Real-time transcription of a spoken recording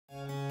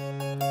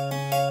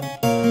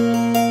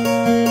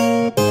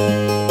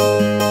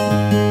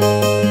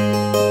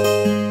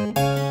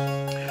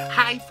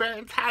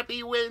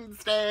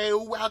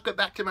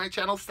welcome back to my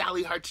channel.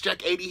 Sally Hearts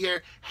Jack 80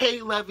 here.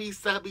 Hey lovey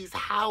subbies,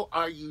 how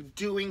are you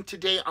doing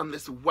today on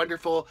this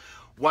wonderful,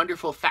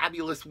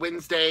 fabulous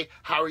Wednesday?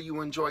 How are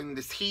you enjoying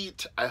this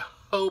heat? I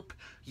hope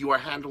you are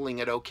handling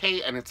it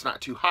okay and it's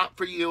not too hot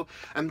for you.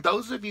 And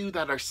those of you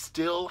that are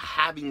still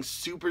having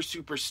super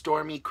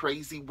stormy,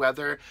 crazy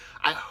weather,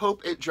 I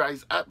hope it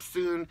dries up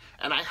soon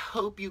and I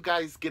hope you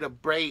guys get a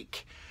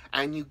break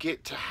and you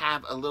get to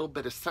have a little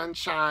bit of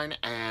sunshine,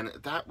 and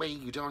that way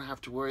you don't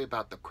have to worry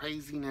about the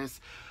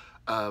craziness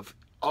of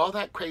all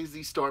that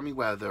crazy stormy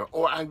weather.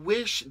 Or I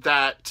wish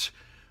that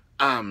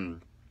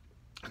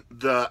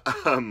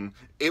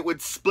it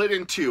would split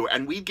in two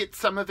and we'd get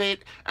some of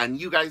it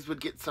and you guys would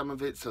get some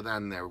of it, so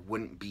then there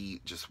wouldn't be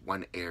just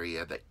one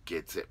area that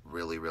gets it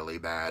really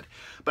bad.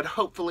 But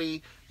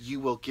hopefully you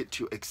will get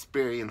to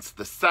experience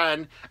the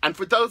sun, and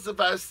for those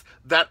of us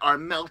that are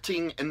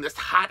melting in this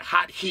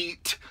hot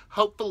heat,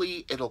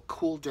 hopefully it'll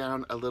cool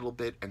down a little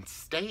bit and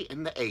stay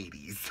in the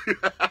 80s.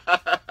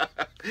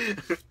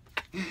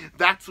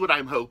 That's what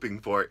I'm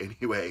hoping for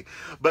anyway.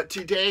 But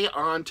today,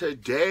 on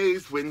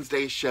today's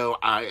Wednesday show,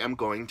 I am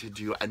going to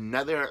do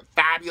another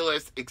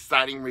fabulous,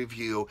 exciting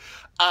review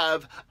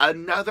of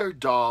another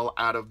doll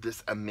out of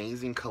this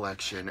amazing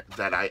collection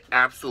that I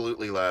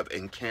absolutely love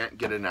and can't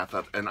get enough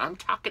of. And I'm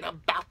talking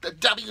about the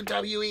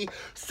WWE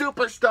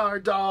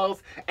Superstar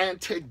dolls.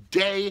 And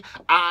today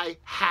I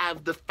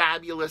have the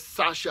fabulous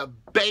Sasha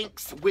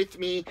Banks with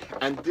me.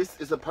 And this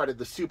is a part of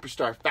the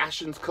Superstar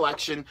Fashions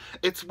collection.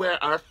 It's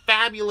where our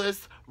fabulous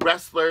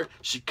wrestler,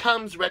 she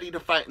comes ready to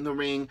fight in the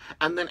ring,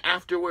 and then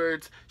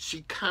afterwards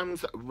she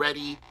comes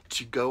ready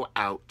to go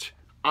out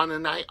on a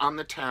night on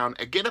the town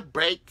and get a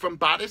break from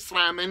body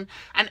slamming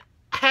and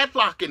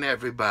headlocking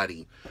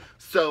everybody.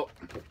 So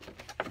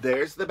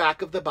there's the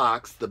back of the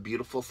box, the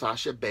beautiful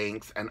Sasha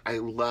Banks, and I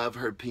love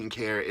her pink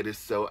hair. It is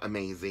so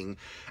amazing.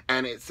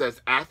 And it says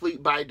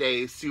athlete by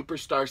day,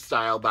 superstar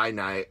style by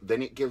night.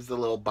 Then it gives a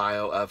little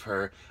bio of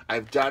her.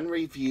 I've done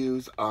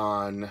reviews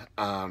on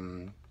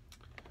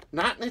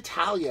not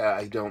Natalia,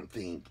 I don't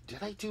think.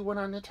 Did I do one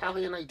on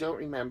Natalia and I don't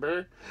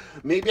remember?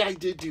 Maybe I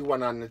did do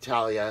one on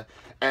Natalia,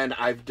 and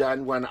I've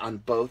done one on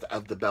both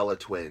of the Bella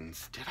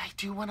twins. Did I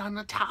do one on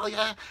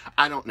Natalia?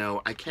 I don't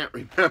know. I can't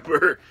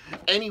remember.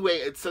 Anyway,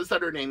 it says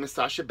that her name is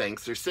Sasha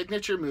Banks. Her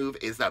signature move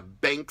is a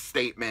bank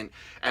statement,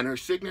 and her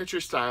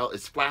signature style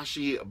is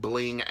flashy,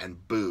 bling,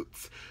 and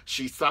boots.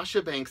 She's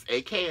Sasha Banks,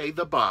 aka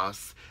the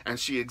boss, and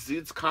she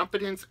exudes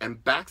confidence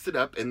and backs it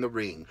up in the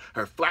ring.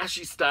 Her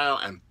flashy style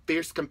and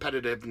fierce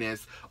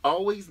competitiveness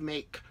always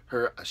make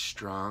her a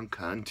strong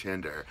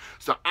contender.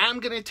 So I'm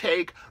going to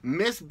take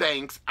Miss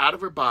Banks out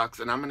of her box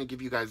and I'm going to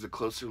give you guys a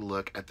closer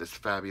look at this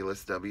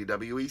fabulous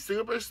WWE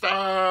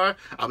Superstar.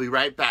 I'll be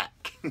right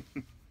back.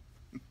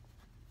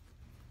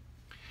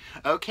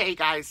 Okay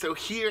guys, so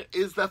here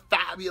is the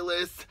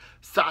fabulous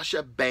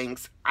Sasha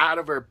Banks out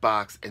of her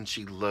box, and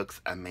she looks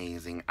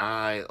amazing.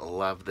 I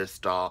love this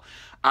doll.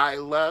 I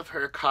love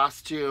her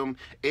costume.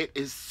 It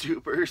is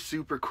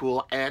super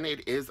cool, and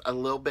it is a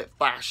little bit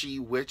flashy,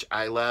 which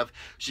I love.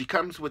 She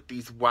comes with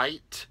these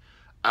white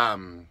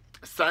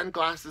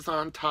sunglasses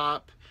on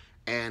top,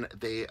 and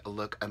they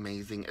look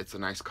amazing. It's a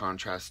nice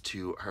contrast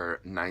to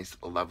her nice,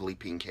 lovely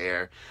pink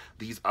hair.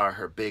 These are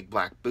her big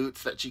black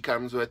boots that she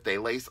comes with. They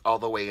lace all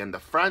the way in the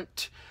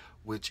front,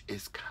 which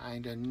is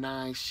kind of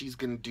nice. She's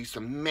going to do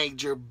some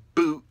major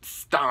boot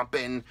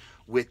stomping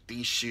with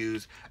these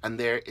shoes. And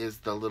there is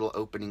the little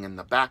opening in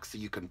the back so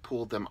you can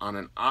pull them on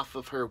and off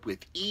of her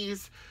with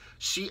ease.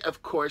 She,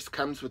 of course,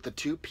 comes with a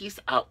two-piece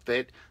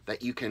outfit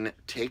that you can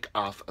take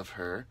off of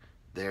her.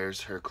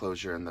 There's her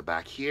closure in the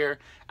back here,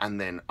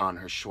 and then on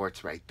her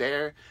shorts right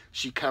there.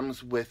 She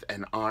comes with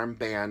an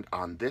armband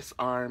on this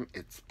arm.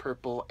 It's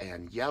purple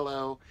and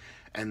yellow.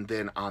 And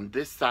then on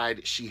this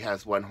side, she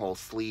has one whole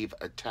sleeve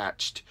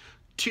attached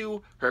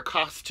to her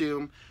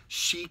costume.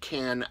 She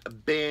can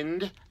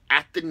bend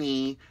at the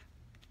knee,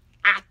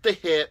 at the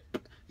hip.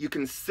 You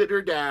can sit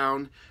her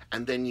down,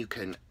 and then you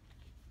can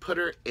put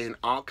her in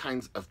all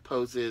kinds of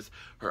poses.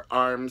 Her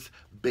arms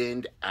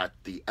bend at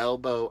the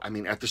elbow,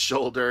 at the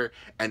shoulder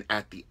and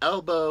at the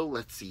elbow.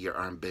 Let's see your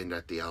arm bend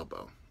at the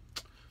elbow.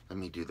 Let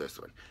me do this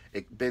one.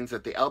 It bends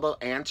at the elbow,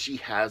 and she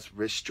has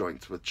wrist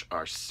joints, which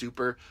are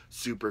super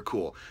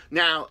cool.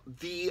 Now,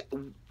 the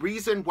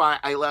reason why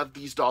I love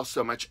these dolls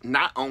so much,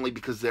 not only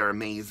because they're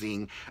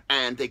amazing,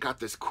 and they got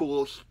this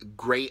cool,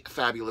 great,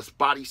 fabulous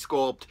body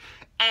sculpt,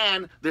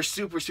 and they're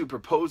super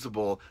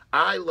posable,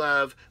 I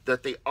love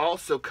that they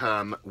also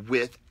come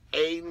with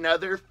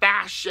another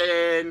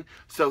fashion.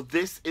 So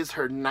this is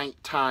her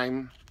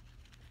nighttime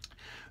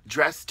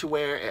dress to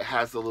wear. It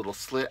has a little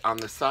slit on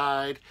the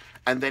side,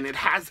 And then it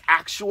has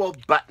actual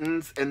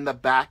buttons in the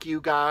back, you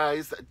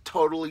guys.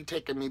 Totally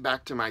taking me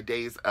back to my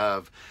days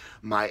of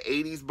my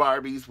 80s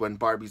Barbies, when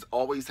Barbies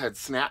always had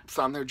snaps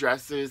on their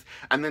dresses.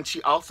 And then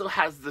she also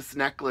has this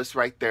necklace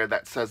right there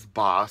that says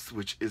Boss,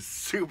 which is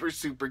super,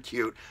 super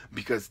cute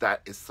because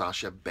that is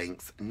Sasha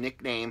Banks'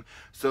 nickname.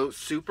 So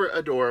super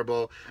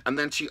adorable. And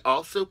then she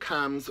also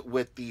comes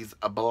with these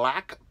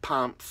black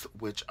pumps,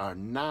 which are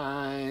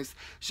nice.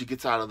 She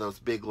gets out of those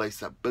big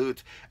lace-up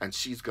boots, and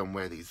she's gonna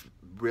wear these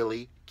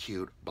really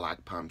cute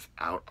black pumps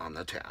out on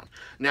the town.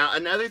 Now,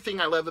 another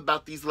thing I love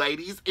about these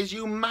ladies is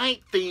you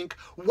might think,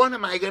 what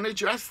am I going to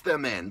dress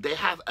them in? They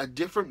have a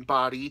different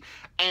body,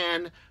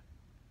 and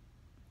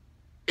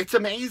it's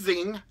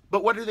amazing,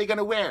 but what are they going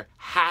to wear?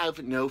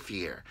 Have no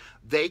fear.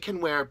 They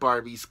can wear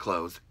Barbie's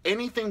clothes.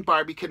 Anything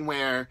Barbie can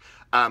wear,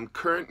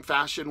 current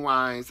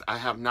fashion-wise, I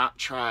have not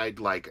tried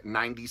like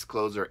 90s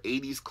clothes or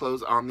 80s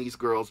clothes on these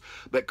girls,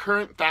 but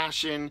current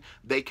fashion,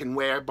 they can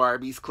wear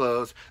Barbie's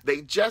clothes.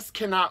 They just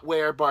cannot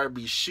wear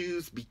Barbie's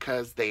shoes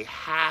because they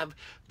have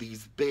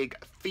these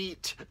big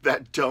feet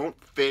that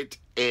don't fit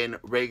in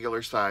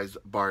regular size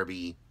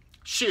Barbie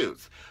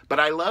shoes. But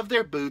I love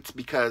their boots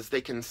because they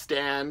can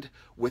stand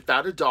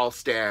without a doll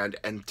stand,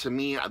 and to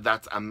me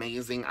that's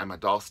amazing. I'm a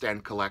doll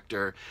stand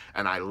collector,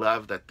 and I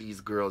love that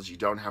these girls, you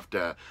don't have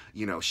to,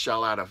 you know,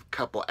 shell out a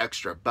couple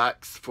extra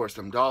bucks for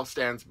some doll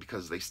stands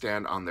because they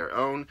stand on their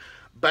own.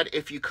 But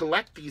if you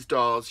collect these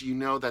dolls, you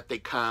know that they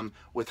come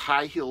with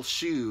high heel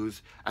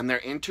shoes, and they're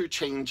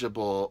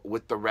interchangeable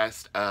with the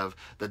rest of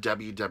the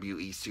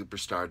WWE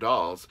Superstar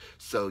dolls,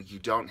 so you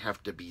don't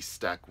have to be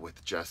stuck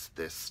with just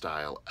this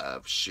style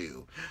of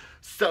shoe.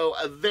 So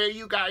there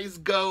you guys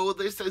go.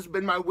 This has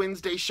been my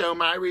Wednesday show,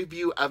 my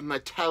review of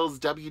Mattel's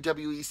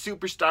WWE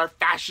Superstar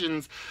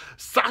Fashions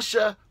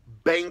Sasha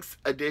Banks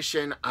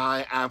edition.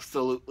 I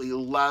absolutely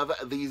love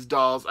these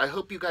dolls. I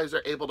hope you guys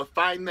are able to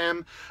find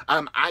them.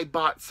 I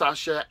bought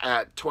Sasha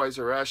at Toys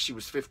R Us. She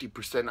was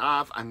 50%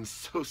 off. I'm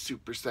so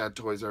super sad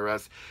Toys R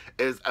Us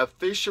is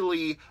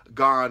officially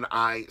gone.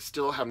 I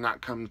still have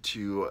not come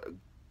to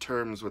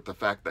terms with the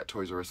fact that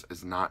Toys R Us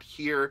is not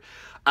here.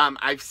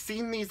 I've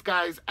seen these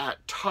guys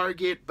at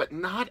Target, but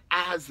not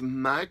as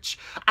much.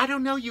 I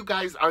don't know, you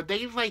guys, are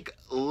they like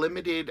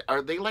limited?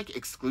 Are they like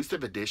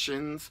exclusive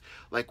editions?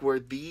 Like, were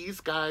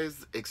these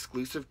guys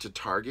exclusive to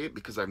Target?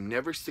 Because I've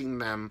never seen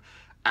them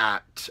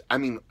at,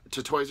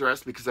 to Toys R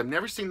Us, because I've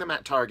never seen them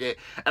at Target,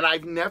 and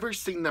I've never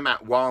seen them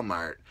at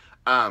Walmart.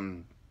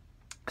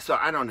 So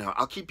I don't know.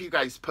 I'll keep you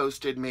guys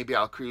posted. Maybe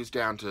I'll cruise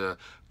down to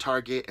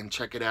Target and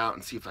check it out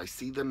and see if I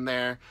see them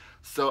there.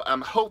 So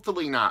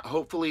hopefully not.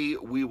 Hopefully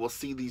we will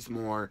see these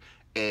more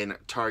in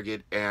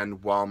Target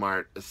and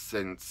Walmart,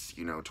 since,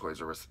 you know, Toys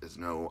R Us is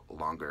no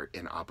longer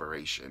in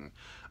operation.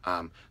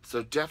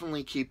 So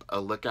definitely keep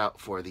a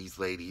lookout for these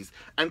ladies.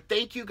 And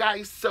thank you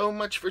guys so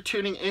much for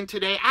tuning in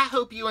today. I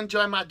hope you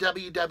enjoy my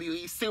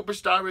WWE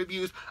Superstar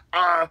reviews.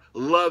 I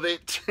love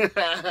it.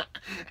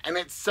 And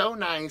it's so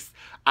nice.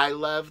 I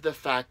love the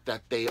fact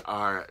that they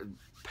are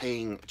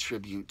paying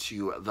tribute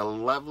to the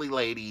lovely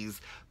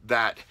ladies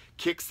that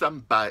kick some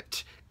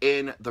butt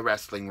in the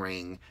wrestling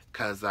ring,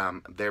 because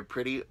they're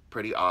pretty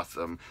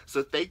awesome.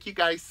 So thank you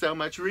guys so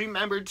much.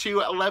 Remember to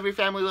love your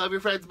family, love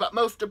your friends, but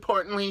most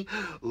importantly,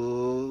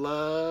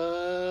 love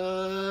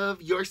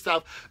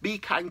yourself. Be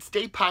kind,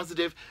 stay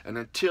positive, and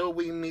until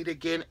we meet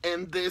again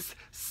in this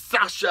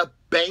Sasha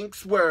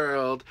Banks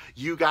world,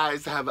 you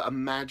guys have a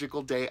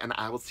magical day, and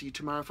I will see you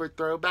tomorrow for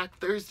Throwback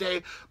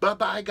Thursday.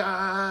 Bye-bye,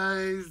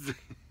 guys.